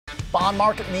Bond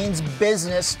market means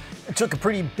business. It took a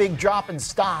pretty big drop in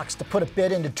stocks to put a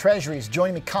bid into treasuries.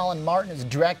 Joining me, Collin Martin is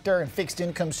director and fixed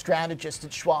income strategist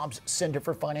at Schwab's Center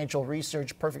for Financial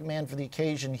Research. Perfect man for the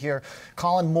occasion here.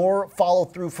 Collin, more follow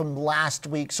through from last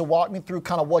week. So walk me through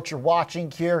kind of what you're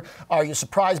watching here. Are you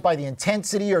surprised by the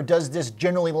intensity, or does this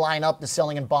generally line up the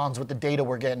selling in bonds with the data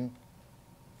we're getting?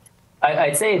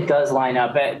 I'd say it does line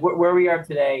up. But where we are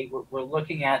today, we're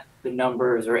looking at the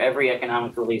numbers or every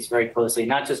economic release very closely,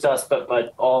 not just us,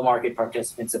 but all market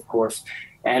participants, of course.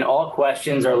 And all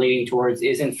questions are leading towards,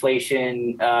 is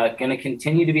inflation going to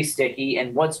continue to be sticky,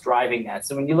 and what's driving that?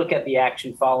 So when you look at the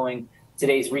action following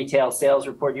today's retail sales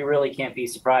report, you really can't be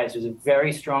surprised. There's a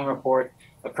very strong report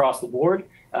across the board.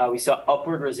 We saw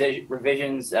upward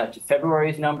revisions to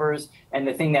February's numbers. And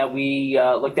the thing that we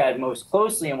looked at most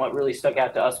closely and what really stuck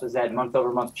out to us was that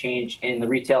month-over-month change in the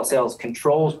retail sales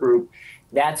controls group.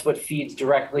 That's what feeds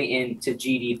directly into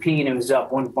GDP, and it was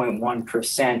up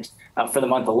 1.1% for the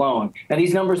month alone. Now,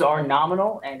 these numbers are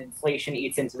nominal, and inflation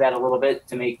eats into that a little bit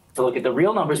to look at the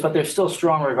real numbers, but they're still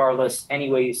strong regardless,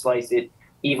 any way you slice it,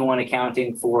 even when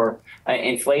accounting for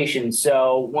inflation.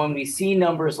 So when we see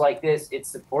numbers like this, it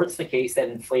supports the case that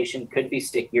inflation could be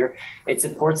stickier. It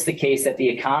supports the case that the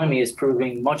economy is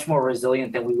proving much more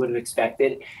resilient than we would have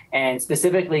expected. And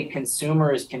specifically,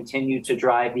 consumers continue to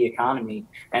drive the economy.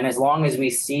 And as long as we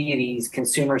see these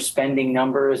consumer spending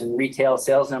numbers and retail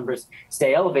sales numbers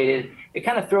stay elevated, it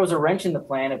kind of throws a wrench in the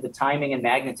plan of the timing and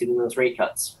magnitude of those rate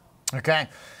cuts. Okay.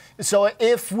 So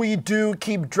if we do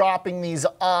keep dropping these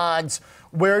odds,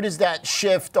 where does that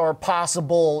shift our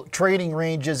possible trading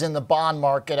ranges in the bond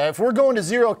market? If we're going to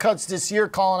zero cuts this year,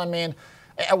 Collin, I mean,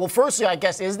 well, firstly, I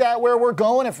guess, is that where we're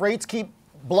going if rates keep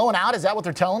blowing out? Is that what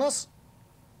they're telling us?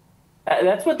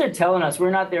 That's what they're telling us. We're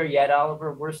not there yet,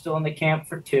 Oliver. We're still in the camp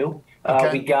for two.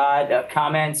 Okay. We got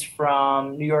comments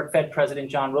from New York Fed President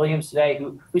John Williams today,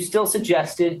 who still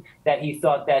suggested that he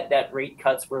thought that rate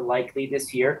cuts were likely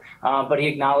this year, but he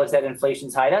acknowledged that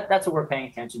inflation's high. That's what we're paying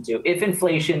attention to. If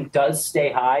inflation does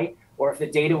stay high, or if the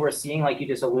data we're seeing, like you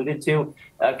just alluded to,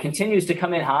 continues to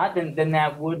come in hot, then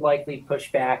that would likely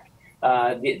push back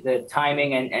the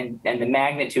timing and the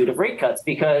magnitude of rate cuts,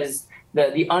 because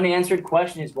the unanswered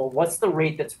question is, well, what's the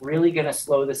rate that's really going to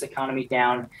slow this economy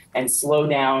down and slow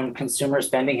down consumer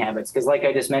spending habits? Because like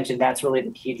I just mentioned, that's really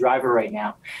the key driver right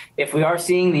now. If we are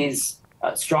seeing these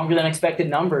stronger than expected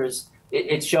numbers,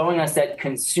 it's showing us that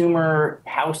consumer,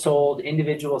 household,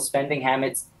 individual spending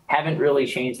habits haven't really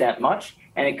changed that much.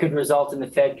 And it could result in the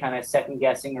Fed kind of second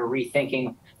guessing or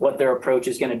rethinking what their approach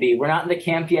is going to be. We're not in the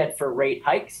camp yet for rate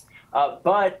hikes,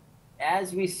 but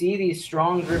as we see these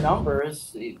stronger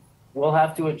numbers, we'll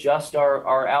have to adjust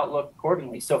our outlook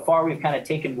accordingly. So far, we've kind of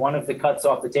taken one of the cuts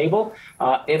off the table.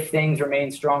 If things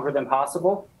remain stronger than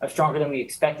we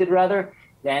expected, rather,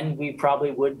 then we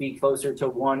probably would be closer to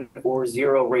 1 or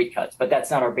 0 rate cuts. But that's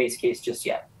not our base case just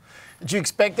yet. Did you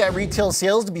expect that retail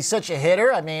sales to be such a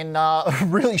hitter? I mean,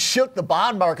 really shook the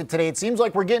bond market today. It seems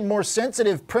like we're getting more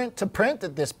sensitive print to print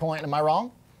at this point. Am I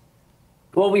wrong?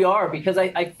 Well, we are, because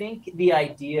I think the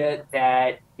idea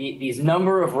that these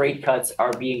number of rate cuts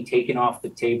are being taken off the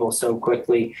table so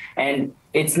quickly, and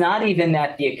it's not even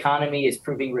that the economy is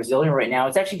proving resilient right now,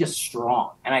 it's actually just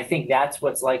strong. And I think that's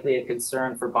what's likely a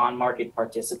concern for bond market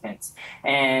participants.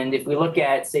 And if we look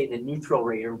at, say, the neutral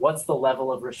rate, or what's the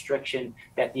level of restriction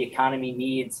that the economy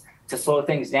needs to slow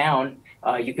things down,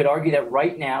 you could argue that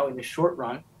right now, in the short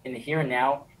run, in the here and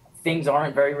now, things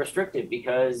aren't very restrictive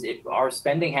because our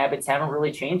spending habits haven't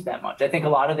really changed that much. I think a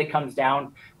lot of it comes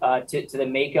down to the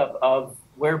makeup of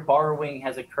where borrowing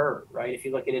has occurred, right? If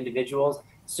you look at individuals,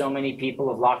 so many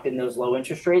people have locked in those low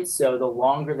interest rates. So the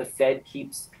longer the Fed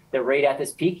keeps the rate at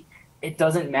this peak, it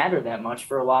doesn't matter that much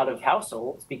for a lot of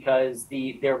households, because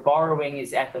their borrowing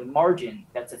is at the margin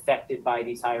that's affected by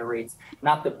these higher rates,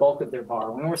 not the bulk of their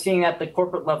borrowing. And we're seeing that at the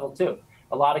corporate level too.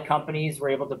 A lot of companies were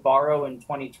able to borrow in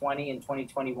 2020 and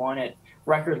 2021 at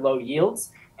record low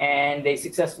yields, and they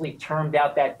successfully termed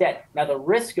out that debt. Now, the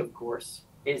risk, of course,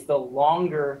 is the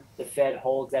longer the Fed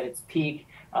holds at its peak,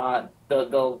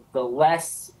 the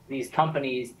less these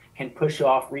companies can push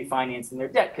off refinancing their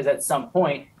debt, because at some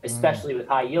point, especially with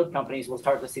high yield companies, we'll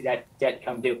start to see that debt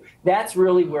come due. That's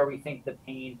really where we think the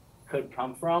pain could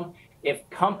come from. If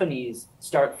companies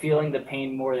start feeling the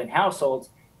pain more than households,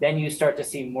 then you start to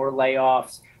see more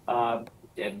layoffs, a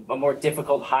more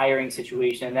difficult hiring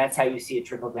situation, and that's how you see it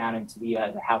trickle down into the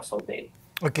household data.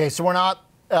 Okay, so we're not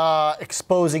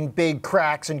exposing big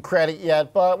cracks in credit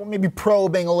yet, but we're maybe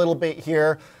probing a little bit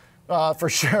here for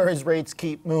sure as rates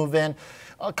keep moving.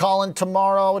 Collin,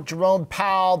 tomorrow, Jerome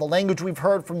Powell, the language we've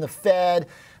heard from the Fed,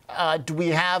 Do we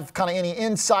have kind of any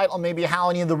insight on maybe how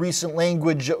any of the recent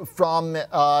language from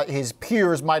his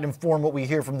peers might inform what we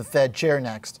hear from the Fed chair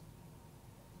next?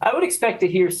 I would expect to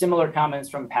hear similar comments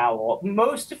from Powell.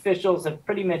 Most officials have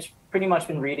pretty much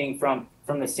been reading from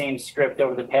the same script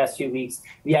over the past few weeks.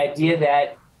 The idea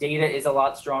that data is a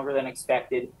lot stronger than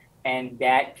expected, and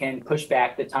that can push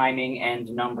back the timing and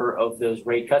number of those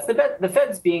rate cuts. The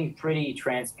Fed's being pretty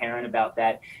transparent about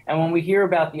that. And when we hear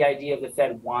about the idea of the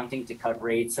Fed wanting to cut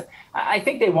rates, I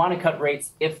think they want to cut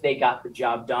rates if they got the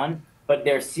job done. But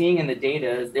they're seeing in the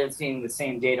data, they're seeing the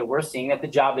same data we're seeing, that the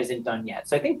job isn't done yet.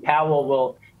 So I think Powell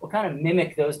will kind of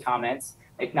mimic those comments,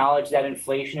 acknowledge that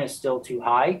inflation is still too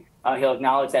high. He'll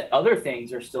acknowledge that other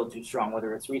things are still too strong,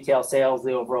 whether it's retail sales,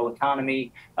 the overall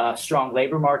economy, strong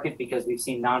labor market, because we've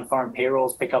seen non-farm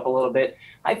payrolls pick up a little bit.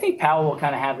 I think Powell will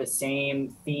kind of have the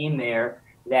same theme there,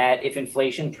 that if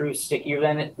inflation proves stickier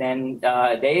than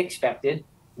they expected,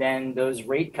 then those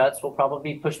rate cuts will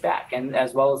probably be pushed back, and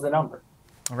as well as the number.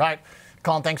 All right.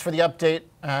 Collin, thanks for the update,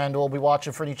 and we'll be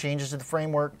watching for any changes to the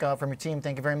framework from your team.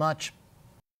 Thank you very much.